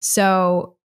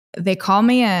 So they called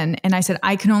me in and I said,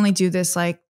 I can only do this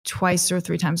like 2 or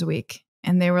 3 times a week.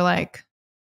 And they were like,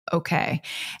 okay.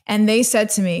 And they said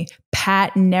to me,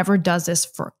 Pat never does this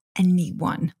for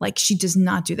anyone. Like she does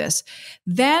not do this.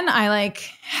 Then I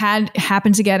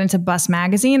happened to get into Bus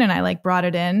magazine and I brought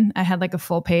it in. I had like a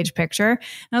full page picture and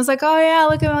I was like, oh yeah,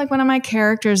 look at like one of my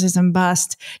characters is in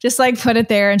Bust. Just like put it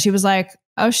there. And she was like,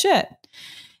 oh shit.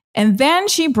 And then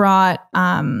she brought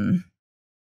a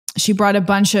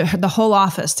bunch of the whole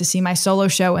office to see my solo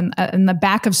show in the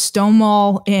back of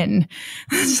Stonewall Inn.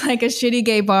 It's like a shitty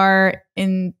gay bar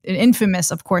in infamous,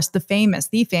 of course, the famous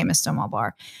Stonewall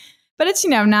bar. But it's,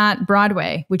 not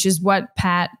Broadway, which is what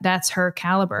that's her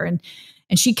caliber. And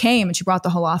she came and she brought the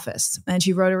whole office and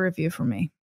she wrote a review for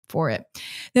me for it.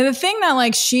 Now, the thing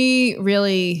that she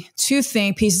really, 2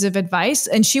 pieces of advice,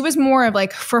 and she was more of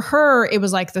for her, it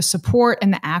was the support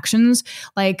and the actions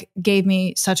gave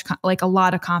me such a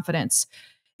lot of confidence.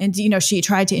 And, she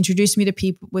tried to introduce me to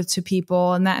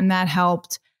people and that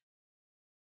helped.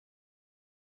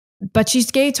 But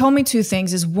she told me 2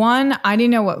 things. Is one, I didn't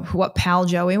know what Pal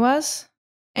Joey was.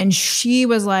 And she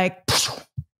was like,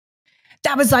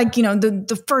 that was like,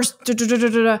 the first,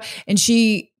 and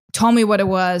she told me what it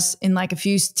was in like a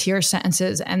few tear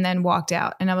sentences and then walked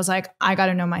out. And I was like, I got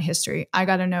to know my history. I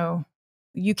got to know,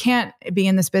 you can't be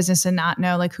in this business and not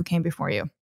know like who came before you.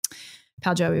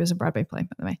 Pal Joey was a Broadway play,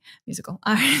 by the way, musical.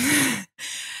 All right.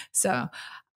 So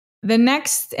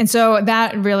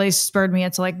that really spurred me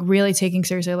into like really taking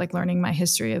seriously, like learning my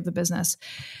history of the business.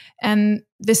 And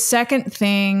the second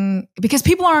thing, because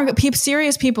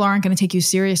serious people aren't going to take you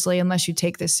seriously unless you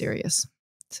take this serious.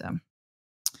 So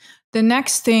the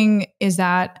next thing is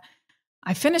that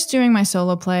I finished doing my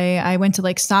solo play. I went to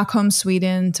like Stockholm,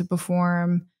 Sweden to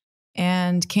perform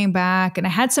and came back, and I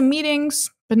had some meetings,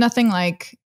 but nothing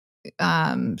like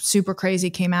super crazy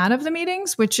came out of the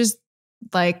meetings, which is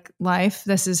like life.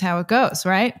 This is how it goes,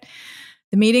 right?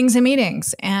 The meetings and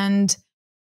meetings. And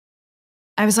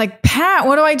I was like, Pat,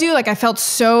 what do I do? Like, I felt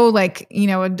so like,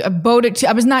 a boat.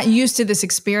 I was not used to this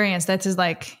experience. That's just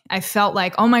like, I felt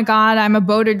like, oh my God, I'm a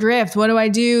boat adrift. What do I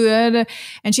do?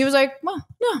 And she was like, well,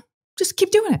 no, just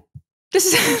keep doing it. This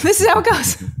is how it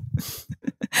goes. This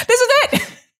is it.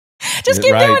 Just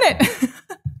keep doing it.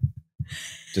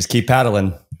 Just keep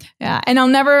paddling. Yeah. And I'll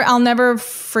never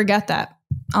forget that.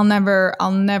 I'll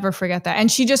never forget that. And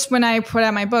she just, when I put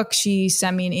out my book, she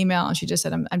sent me an email and she just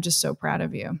said, I'm just so proud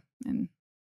of you. And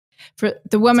for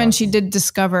the woman, awesome. She did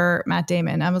discover Matt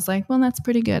Damon. I was like, well, that's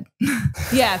pretty good.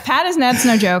 Yeah. That's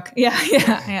no joke.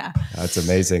 Yeah. That's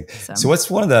amazing. So what's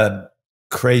one of the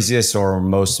craziest or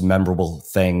most memorable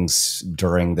things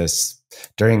during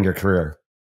your career?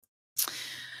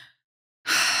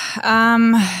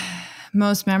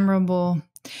 Most memorable.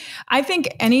 I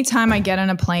think anytime I get on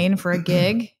a plane for a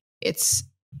gig, it's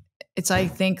I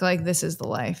think like this is the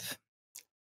life.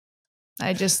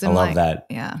 I just am love that.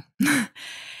 Yeah.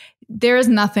 There is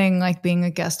nothing like being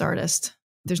a guest artist.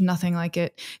 There's nothing like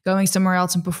it. Going somewhere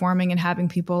else and performing and having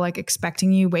people like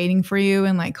expecting you, waiting for you,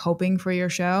 and like hoping for your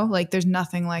show. Like there's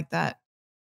nothing like that.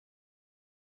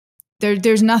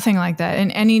 There's nothing like that.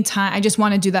 And anytime I just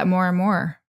want to do that more and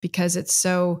more because it's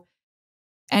so.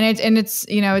 And it's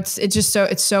it's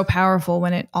just so powerful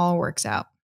when it all works out.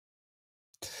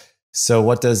 So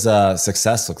what does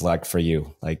success look like for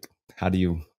you? Like how do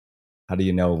you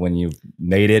know when you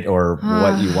made it or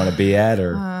what you want to be at?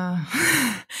 Or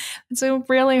it's a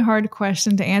really hard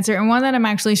question to answer, and one that I'm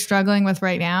actually struggling with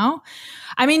right now.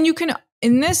 I mean,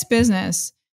 in this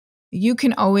business, you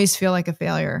can always feel like a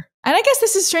failure. And I guess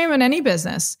this is true in any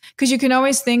business because you can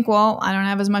always think, well, I don't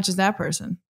have as much as that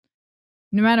person.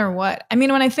 No matter what. I mean,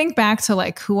 when I think back to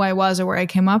like who I was or where I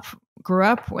grew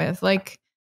up with, like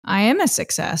I am a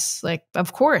success. Like,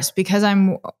 of course, because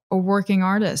I'm a working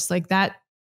artist. Like that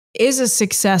is a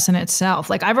success in itself.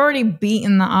 Like I've already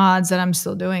beaten the odds that I'm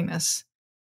still doing this.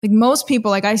 Like most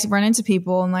people, like I run into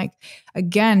people and like,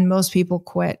 again, most people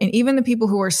quit. And even the people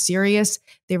who are serious,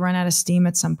 they run out of steam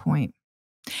at some point.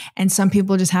 And some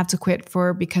people just have to quit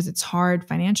because it's hard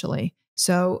financially.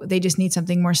 So they just need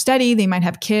something more steady. They might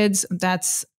have kids.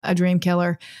 That's a dream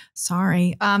killer.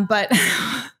 Sorry. But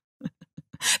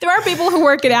there are people who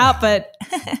work it out, but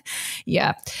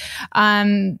yeah,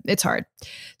 it's hard.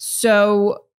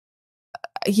 So,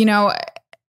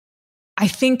 I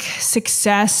think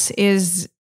success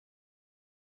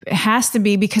has to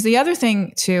be, because the other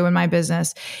thing too in my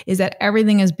business is that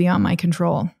everything is beyond my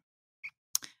control.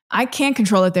 I can't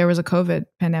control that there was a COVID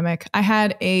pandemic. I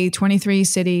had a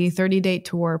 23-city, 30-date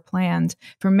tour planned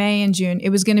for May and June. It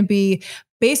was going to be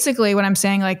basically what I'm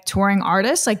saying, like touring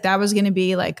artists, like that was going to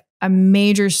be like a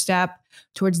major step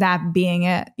towards that being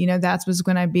it. That was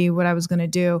going to be what I was going to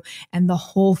do. And the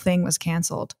whole thing was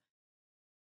canceled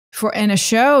in a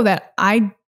show that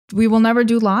we will never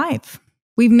do live.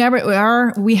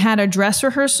 We had a dress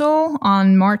rehearsal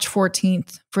on March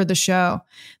 14th for the show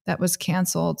that was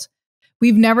canceled.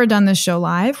 We've never done this show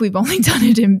live. We've only done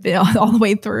it all the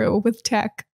way through with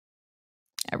tech.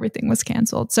 Everything was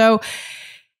canceled. So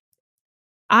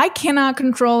I cannot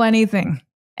control anything.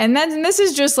 And then this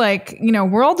is just like,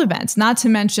 world events, not to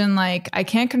mention like I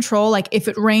can't control like if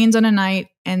it rains on a night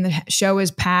and the show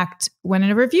is packed when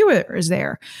a reviewer is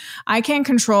there. I can't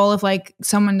control if like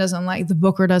the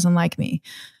booker doesn't like me.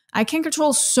 I can't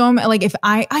control so many. Like if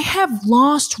I have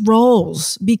lost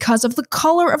roles because of the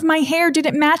color of my hair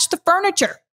didn't match the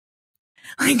furniture.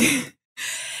 Like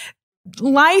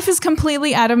life is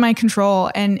completely out of my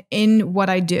control and in what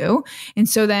I do. And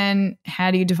so then how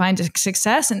do you define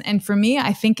success? And for me,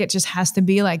 I think it just has to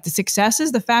be like the success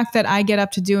is the fact that I get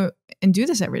up to do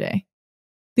this every day.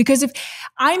 Because if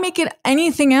I make it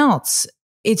anything else,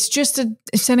 it's just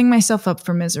setting myself up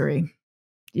for misery.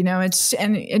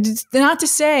 It's not to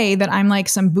say that I'm like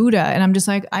some Buddha and I'm just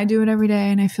like, I do it every day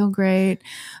and I feel great.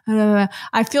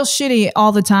 I feel shitty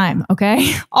all the time.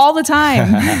 Okay. All the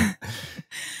time.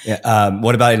 Yeah.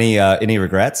 What about any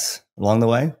regrets along the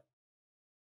way?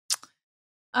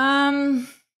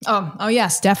 Oh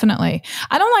yes, definitely.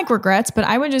 I don't like regrets, but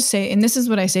I would just say, and this is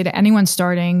what I say to anyone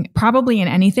starting, probably in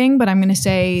anything, but I'm going to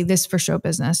say this for show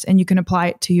business, and you can apply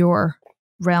it to your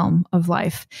realm of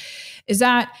life, is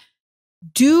that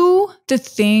do the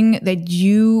thing that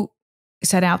you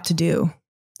set out to do.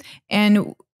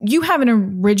 And you have an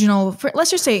original, let's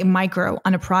just say micro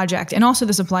on a project. And also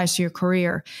this applies to your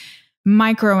career.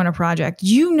 Micro in a project,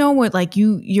 what, like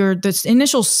you're this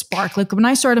initial spark. Like when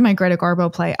I started my Greta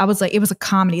Garbo play, I was like, it was a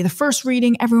comedy. The first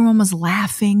reading, everyone was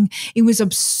laughing. It was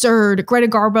absurd. Greta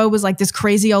Garbo was like this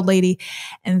crazy old lady.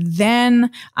 And then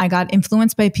I got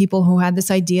influenced by people who had this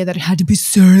idea that it had to be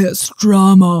serious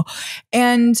drama.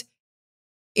 And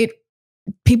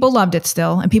people loved it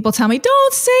still. And people tell me,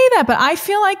 don't say that. But I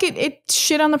feel like it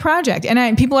shit on the project.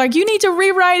 And people are like, you need to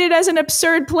rewrite it as an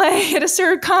absurd play, an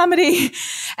absurd comedy.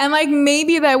 And like,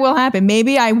 maybe that will happen.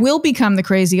 Maybe I will become the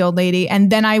crazy old lady. And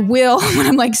then I will, when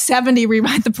I'm like 70,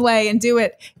 rewrite the play and do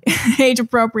it age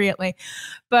appropriately.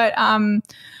 But I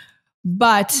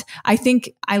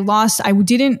think I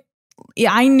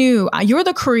knew you're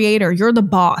the creator, you're the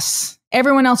boss.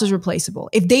 Everyone else is replaceable.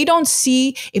 If they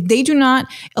do not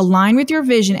align with your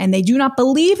vision and they do not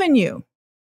believe in you,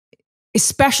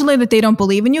 especially that they don't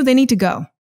believe in you, they need to go.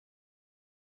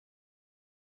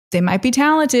 They might be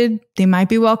talented, they might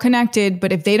be well connected,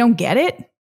 but if they don't get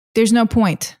it, there's no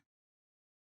point.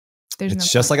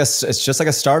 It's just like a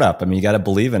startup. I mean, you got to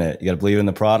believe in it. You got to believe in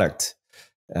the product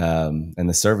and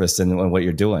the service and what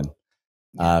you're doing,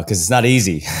 because it's not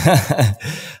easy.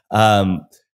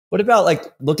 What about like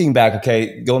looking back,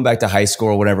 okay, going back to high school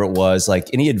or whatever it was, like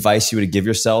any advice you would give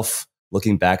yourself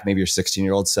looking back, maybe your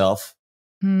 16-year-old self?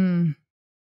 I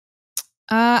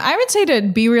would say to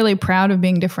be really proud of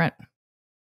being different.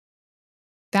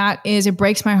 It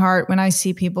breaks my heart when I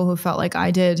see people who felt like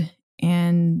I did.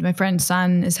 And my friend's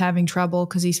son is having trouble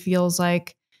because he feels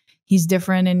like he's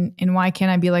different and why can't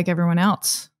I be like everyone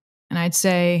else? And I'd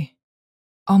say,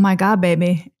 oh my God,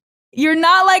 baby. You're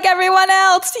not like everyone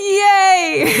else.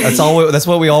 Yay. That's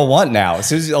what we all want now. As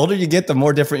soon as the older you get, the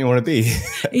more different you want to be.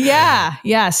 Yeah.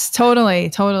 Yes, totally.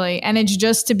 Totally. And it's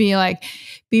just to be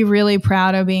really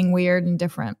proud of being weird and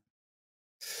different.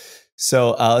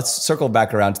 So let's circle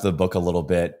back around to the book a little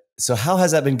bit. So how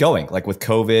has that been going? Like with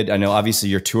COVID, I know obviously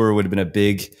your tour would have been a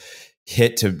big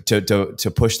hit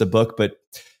to push the book, but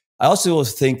I also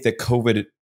think that COVID,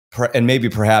 and maybe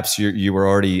perhaps you were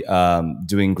already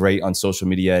doing great on social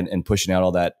media and pushing out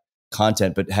all that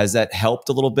content, but has that helped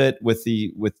a little bit with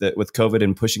COVID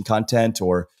and pushing content,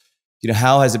 or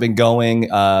how has it been going?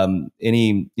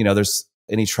 There's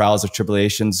any trials or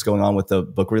tribulations going on with the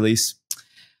book release?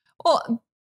 Well,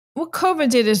 what COVID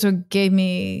did is it gave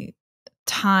me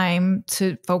time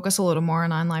to focus a little more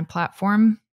on online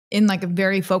platform in like a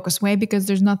very focused way because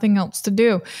there's nothing else to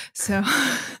do. So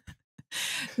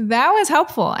that was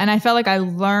helpful. And I felt like I've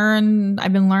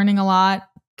been learning a lot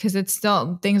because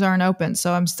things aren't open.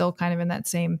 So I'm still kind of in that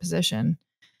same position.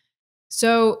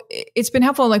 So it's been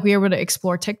helpful. Like we were able to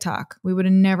explore TikTok. We would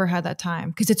have never had that time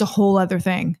because it's a whole other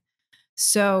thing.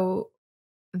 So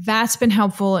that's been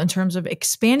helpful in terms of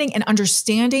expanding and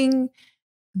understanding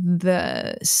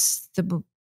the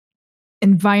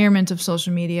environment of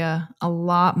social media a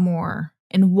lot more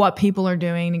and what people are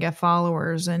doing to get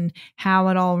followers and how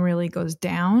it all really goes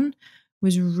down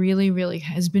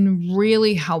has been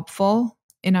really helpful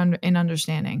in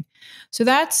understanding. So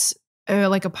that's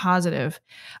like a positive.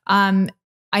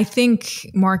 I think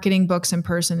marketing books in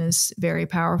person is very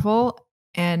powerful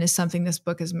and is something this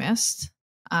book has missed.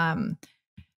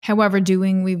 However,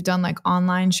 we've done like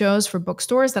online shows for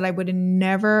bookstores that I would have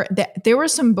never, there were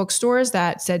some bookstores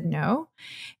that said no.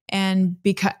 And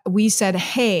because we said,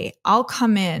 hey, I'll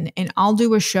come in and I'll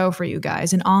do a show for you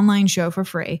guys, an online show for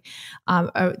free.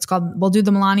 We'll do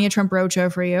the Melania Trump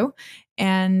Roadshow for you.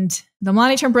 And the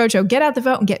Melania Trump Roadshow, get out the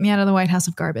vote and get me out of the White House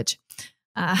of garbage.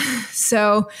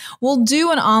 So we'll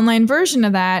do an online version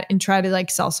of that and try to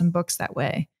like sell some books that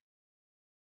way.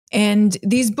 And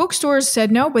these bookstores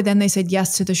said no, but then they said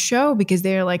yes to the show because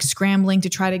they're like scrambling to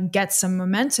try to get some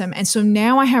momentum. And so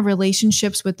now I have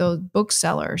relationships with those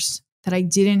booksellers that I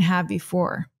didn't have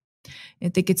before. I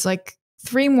think it's like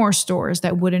 3 more stores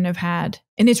that wouldn't have had.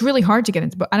 And it's really hard to get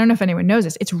into. I don't know if anyone knows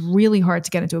this. It's really hard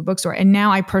to get into a bookstore. And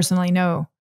now I personally know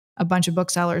a bunch of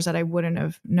booksellers that I wouldn't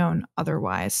have known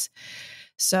otherwise.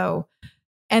 So,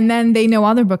 And then they know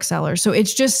other booksellers. So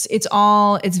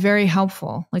it's very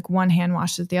helpful. Like one hand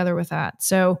washes the other with that.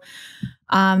 So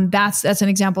that's an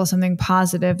example of something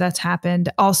positive that's happened.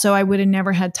 Also, I would have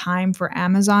never had time for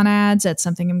Amazon ads. That's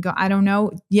something I don't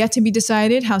know, yet to be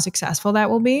decided how successful that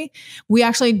will be. We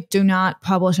actually do not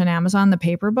publish on Amazon the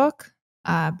paper book.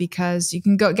 Because you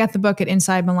can go get the book at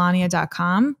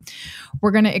insidemelania.com. We're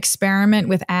going to experiment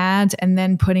with ads and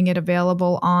then putting it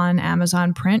available on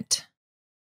Amazon print,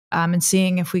 and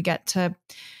seeing if we get to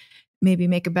maybe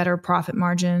make a better profit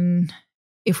margin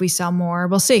if we sell more.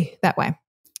 We'll see that way.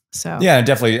 So yeah,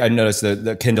 definitely. I noticed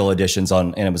the Kindle editions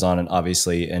on Amazon and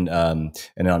obviously and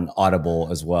on Audible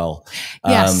as well.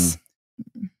 Yes.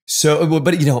 So,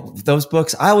 but those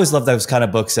books, I always love those kind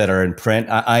of books that are in print.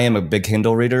 I am a big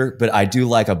Kindle reader, but I do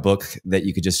like a book that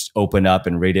you could just open up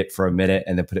and read it for a minute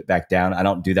and then put it back down. I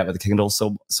don't do that with the Kindle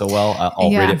so well.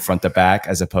 I'll read it front to back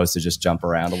as opposed to just jump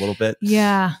around a little bit.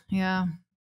 Yeah. Yeah.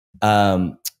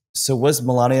 So was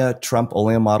Melania Trump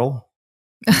only a model?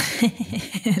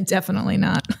 Definitely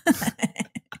not.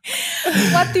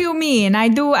 What do you mean? I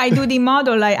do the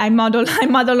model. I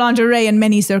model lingerie in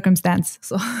many circumstances.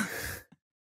 So.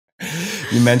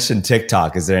 You mentioned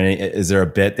TikTok. Is there a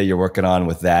bit that you're working on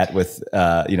with that? With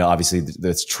obviously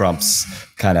there's Trump's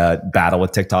kind of battle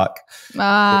with TikTok.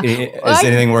 Is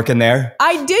anything working there?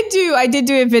 I did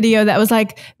do a video that was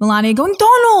like Melania going,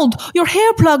 Donald, your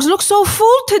hair plugs look so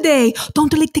full today. Don't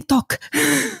delete TikTok.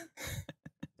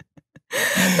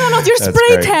 Donald, your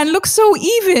spray tan looks so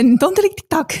even. Don't delete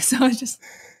TikTok. So I just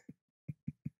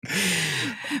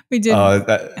we did.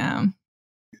 I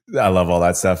love all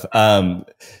that stuff.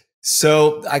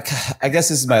 So I guess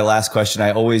this is my last question.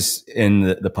 I always end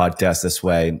the podcast this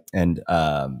way, and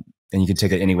you can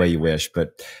take it any way you wish.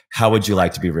 But how would you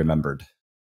like to be remembered?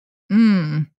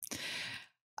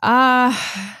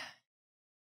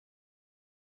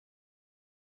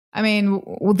 I mean,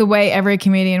 the way every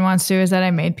comedian wants to is that I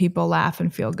made people laugh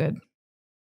and feel good.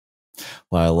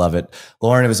 Well, I love it.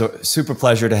 Lauren, it was a super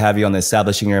pleasure to have you on the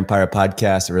Establishing Your Empire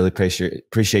podcast. I really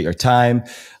appreciate your time.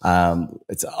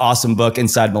 It's an awesome book,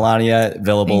 Inside Melania,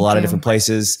 available a lot of different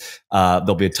places.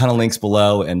 There'll be a ton of links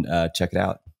below, and check it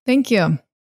out. Thank you. All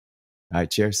right,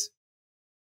 cheers.